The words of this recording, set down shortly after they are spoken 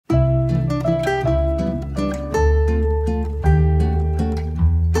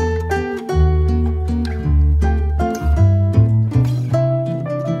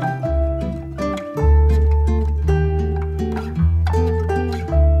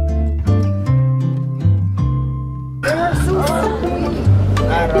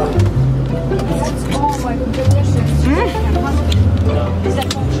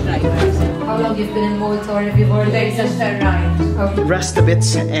rest a bit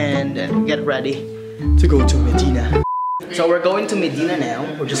and get ready to go to Medina. So we're going to Medina now.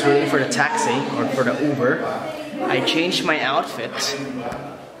 We're just waiting for the taxi or for the Uber. I changed my outfit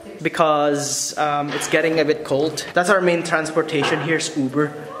because it's getting a bit cold. That's our main transportation. Here's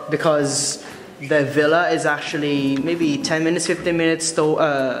Uber because the villa is actually maybe 10 minutes, 15 minutes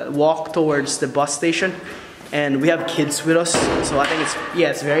to walk towards the bus station. And we have kids with us, so I think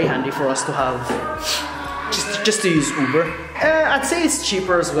it's very handy for us to have just to use Uber. I'd say it's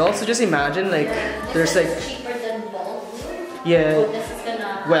cheaper as well. So just imagine like there's like cheaper than Bolt. yeah. This is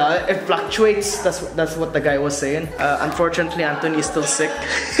gonna Well, it fluctuates. That's what the guy was saying. Unfortunately, Anthony is still sick.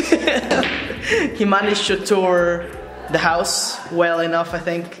 He managed to tour the house well enough, I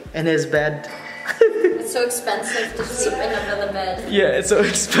think, in his bed. It's so expensive to sleep in a villa bed. Yeah, it's so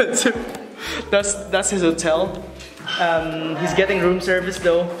expensive. That's his hotel. He's getting room service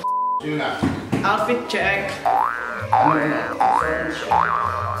though. Outfit check.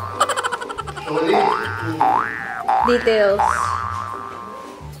 Details.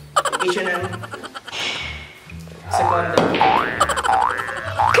 H&M. Second.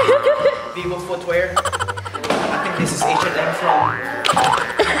 Vivo footwear. I think this is H&M from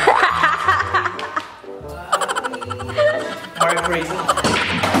Mark Crazy.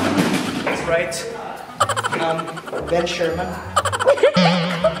 That's right. Ben Sherman.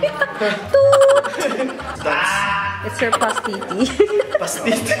 It's her pastiti.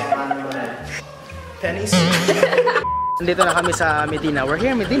 Pastiti. Pennies. Nandito na kami sa Medina. We're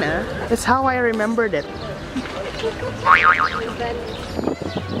here in Medina. That's how I remembered it. I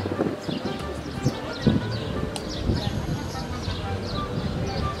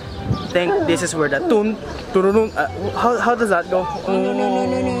think this is where the tun turunun. How does that go?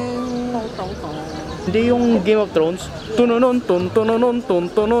 Hindi yung Game of Thrones. Tununun tun tununun tun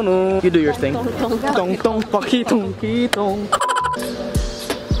tununun. You do your thing. Tong tong pakitong kitong.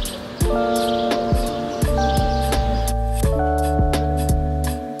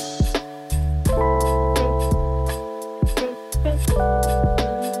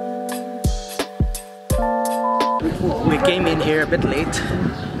 We came in here a bit late,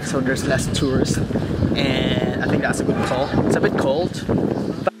 so there's less tourists, and I think that's a good call. It's a bit cold.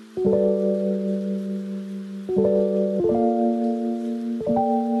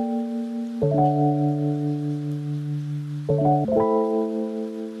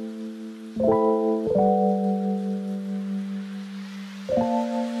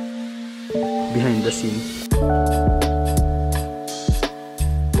 Behind the scene.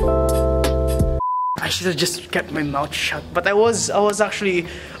 I should have just kept my mouth shut, but I was actually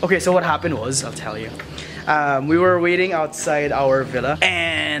okay. So what happened was, I'll tell you. We were waiting outside our villa,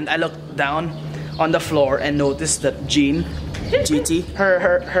 and I looked down on the floor and noticed that GT,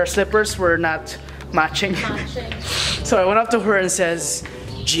 her slippers were not matching. So I went up to her and says,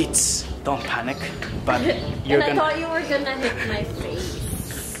 "Jeets, don't panic." But you're and I thought you were gonna hit my face.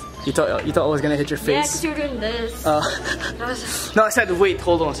 You thought I was gonna hit your face? Yeah, because you're doing this. No, I said, wait,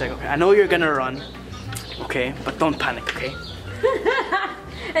 hold on a second. Okay, I know you're gonna run. Okay, but don't panic, okay?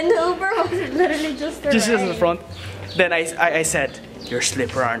 And the Uber was literally just in the front. Then I said, your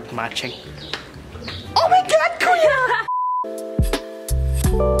slipper aren't matching. Oh my god, Kuya!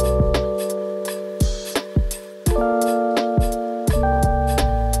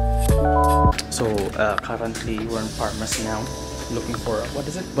 So, currently we're in pharmacy now, looking for, what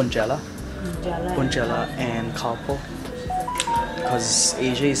is it? Bonjela and Calpo. Because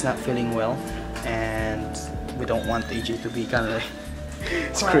AJ is not feeling well. And we don't want AJ to be kind of like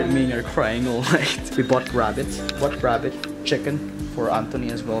screaming or crying all night. We bought rabbit chicken for Anthony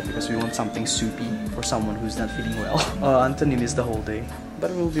as well because we want something soupy for someone who's not feeling well. Anthony missed the whole day,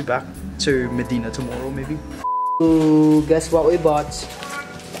 but we'll be back to Medina tomorrow maybe. Ooh, guess what we bought?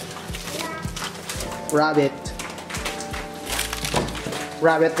 Rabbit.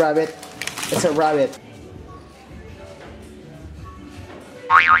 It's a rabbit.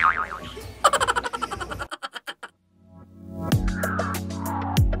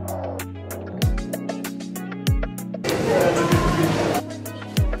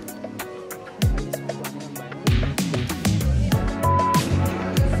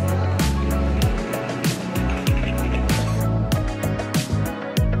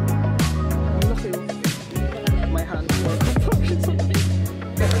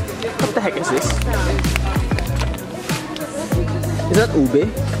 What the heck is this? Is that ube?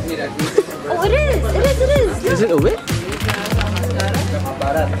 Oh, it is! Is it ube? No,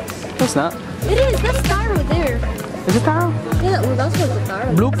 it's not. It is! That's taro there. Is it taro? Yeah, well, that's what the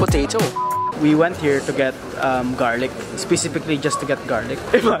taro. Blue potato. We went here to get garlic, specifically just to get garlic.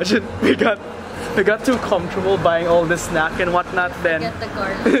 Imagine, we got We got too comfortable buying all the snack and whatnot then. Get the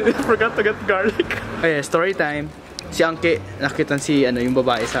garlic. Forgot to get garlic. Okay, story time. Si Angke, nakitan si yung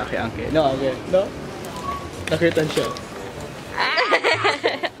babae sa kay Angke. No, Angke. No? Nakitan siya.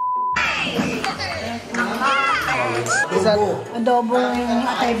 Adobo yung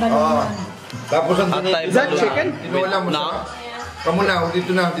atay balon. Tapos ang Is that chicken? Tinola mo sa... Kamu na,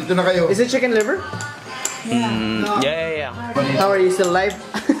 dito na kayo. Is it chicken liver? Yeah. How are you? Still alive?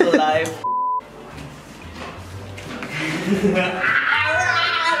 Still alive.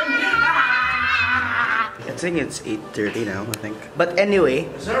 I think it's 8:30 now, I think. But anyway.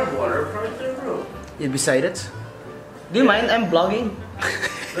 Is there a water part there, bro? You beside it? Do you mind? I'm vlogging.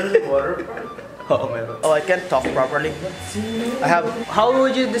 There's a water part. Oh, I can't talk properly. I have. How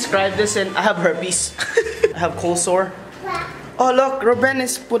would you describe this? I have herpes. I have cold sore. Oh look, Ruben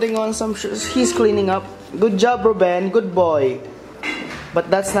is putting on some shoes. He's cleaning up. Good job, Ruben. Good boy. But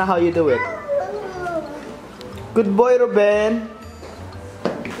that's not how you do it. Good boy, Ruben.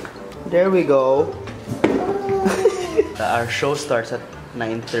 There we go. Our show starts at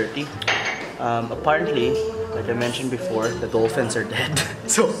 9:30. Apparently, like I mentioned before, the dolphins are dead.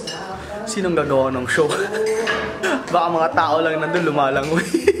 So, sinong gagawa ng show? Baka mga tao lang nandun lumalangoy.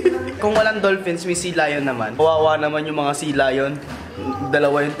 Kung walang dolphins, may sea lion naman. Kawawa naman yung mga sea lion.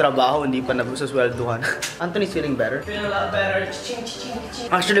 Dalawa yung trabaho, hindi pa nabusaswelduhan. Anthony's feeling better? Feeling a lot better.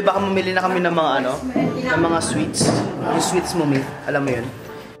 Actually, baka mamili na kami ng mga ng mga sweets. Yung sweets mo, May. Alam mo yun?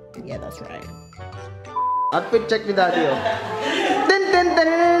 Yeah, that's right. Outfit check ni Daddy, oh.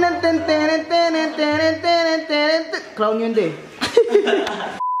 Clown yun, di.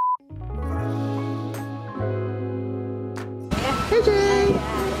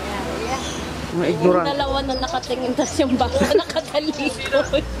 Mga ignorant. Yung dalawa na nakatingin, tas yung baka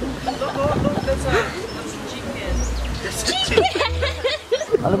nakatalikod.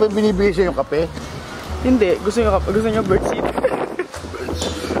 Ano ba yung binibigay sa'yo yung kape? Hindi. Gusto nyo birdseed?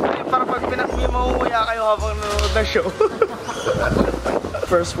 Para pag may mahuhuya kayo habang nanonood ng show.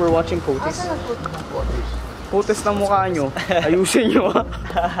 First, we're watching Potis. Potis ng mukha nyo. Ayusin nyo, ha?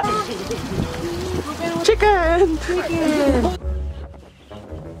 Chicken! Chicken!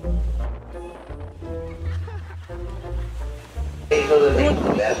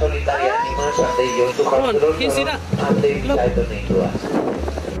 Come on, can you see that? Look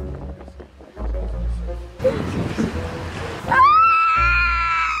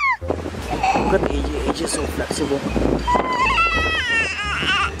at AJ. AJ is so flexible.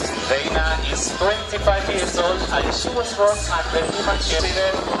 Reina is 25 years old and she was born at the human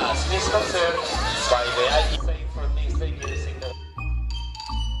care as is concerned by the IESA for mistake using the...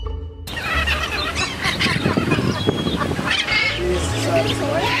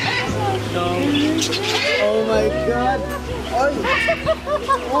 Oh my God!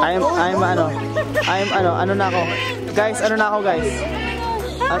 Ano na ako? Guys, ano na ako, guys?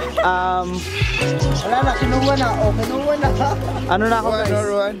 Wala na, kinuha na. Oh, kinuha na. Ano na ako, guys?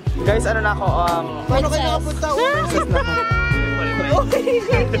 Guys, ano na ako? Paano kayo nakapunta? Princess na ako.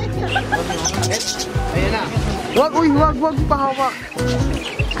 Ayan na. Wag pahawak.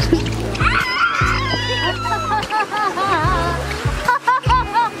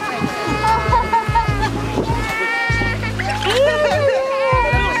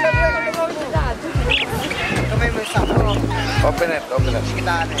 Open it.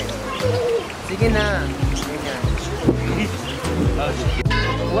 Sige na.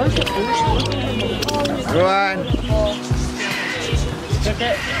 Ruan.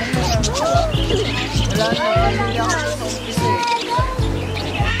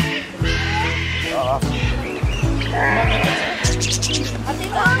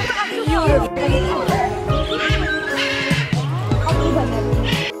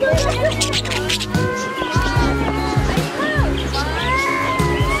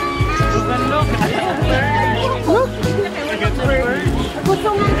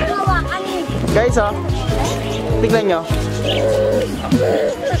 Guys, oh. Tignan nyo.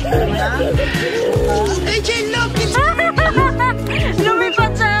 AJ, look!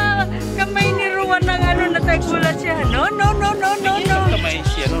 Lumipat sa kamay ni Ruan ng natagulat siya. No. Kamay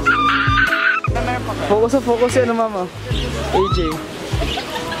siya, no? Focus yan, mama. AJ.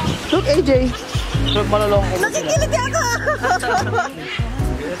 Look, AJ. Look, malolong ko. Nakikilig ako!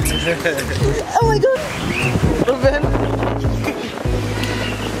 Oh my God! Ruben.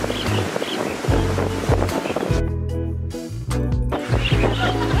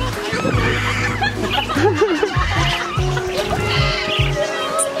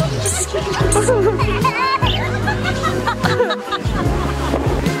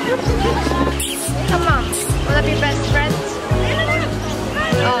 Come on, wanna be best friends?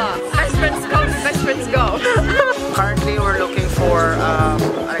 Oh, best friends come for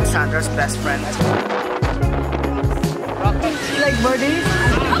Alexandra's best friend. You like birdies?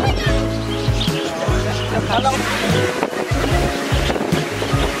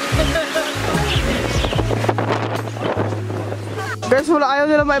 Guys, wala, ayaw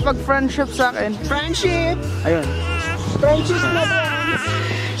nila maipag-friendship sa akin. Friendship! Ayun. Friendship na friends!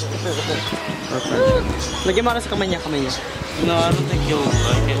 Lagyan mo na sa kamay niya, No, I don't think you'll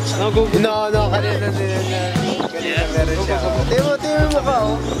like it. No, go. No, kanina din kanina meron siya. Timo mo ka,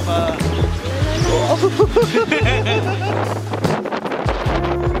 oh.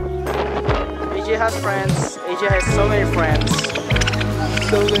 AJ has friends. AJ has so many friends.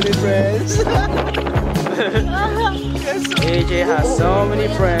 So many friends. AJ has so many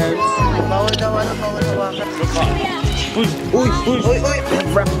friends. Bawal hawakan. Uy!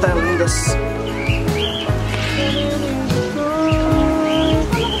 Reptile in this.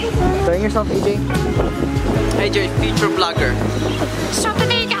 Showing yourself, AJ. AJ, future vlogger. So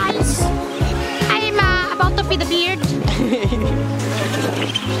today, guys, I'm about to feed the beard.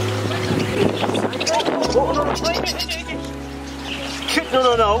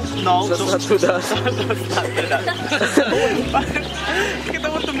 No. Let's not do that. Kita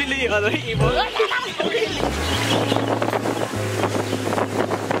mo tumili yung ibon.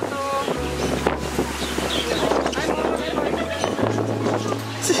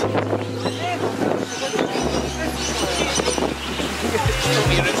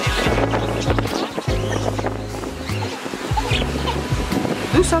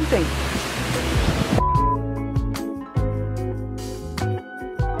 Do something.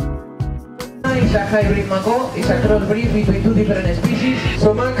 Is a hybrid mango, it's a crossbreed between two different species.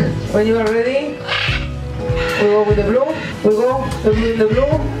 So Mac, when you are ready, we go with the blue, we go the blue in the blue,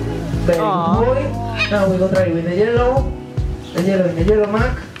 very good boy. Now we go try with the yellow in the yellow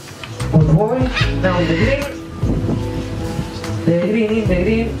Mac, good boy. Now with the green in the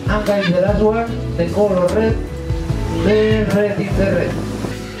green, and guys the last one, the color red, the red in the red.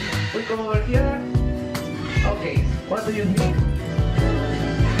 We come over here, okay, what do you think?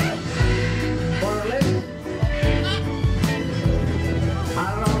 More or less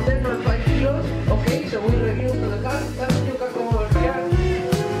around 10 or 5 kilos. Okay, so we review to the car. You can come over here.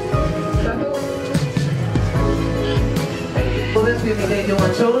 Students imitating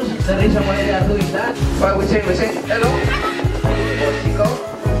one shows. The reason why they are doing that. Why we say hello. Chico,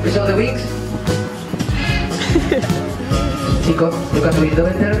 we show the wings. Chico, you can do it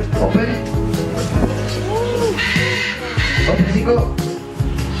better. Open. Open, Chico.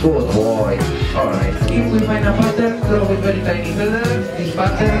 Good boy. Alright. If we find a pattern, grow with very tiny feathers. This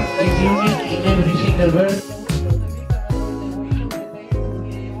pattern is unique in every single bird.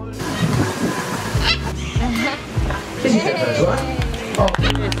 This is the first one.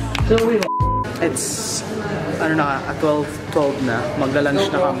 Okay. So we go. It's, ano na, 12 na. Magla-lunch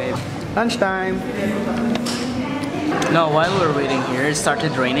na kami. Lunchtime! No, while we were waiting here, it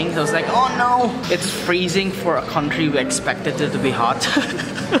started raining. So I was like, oh no! It's freezing for a country we expected it to be hot.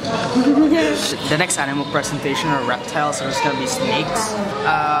 The next animal presentation are reptiles, so it's gonna be snakes.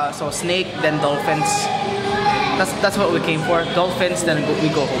 So snake, then dolphins. That's what we came for. Dolphins, then we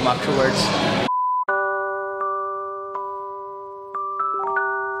go home afterwards.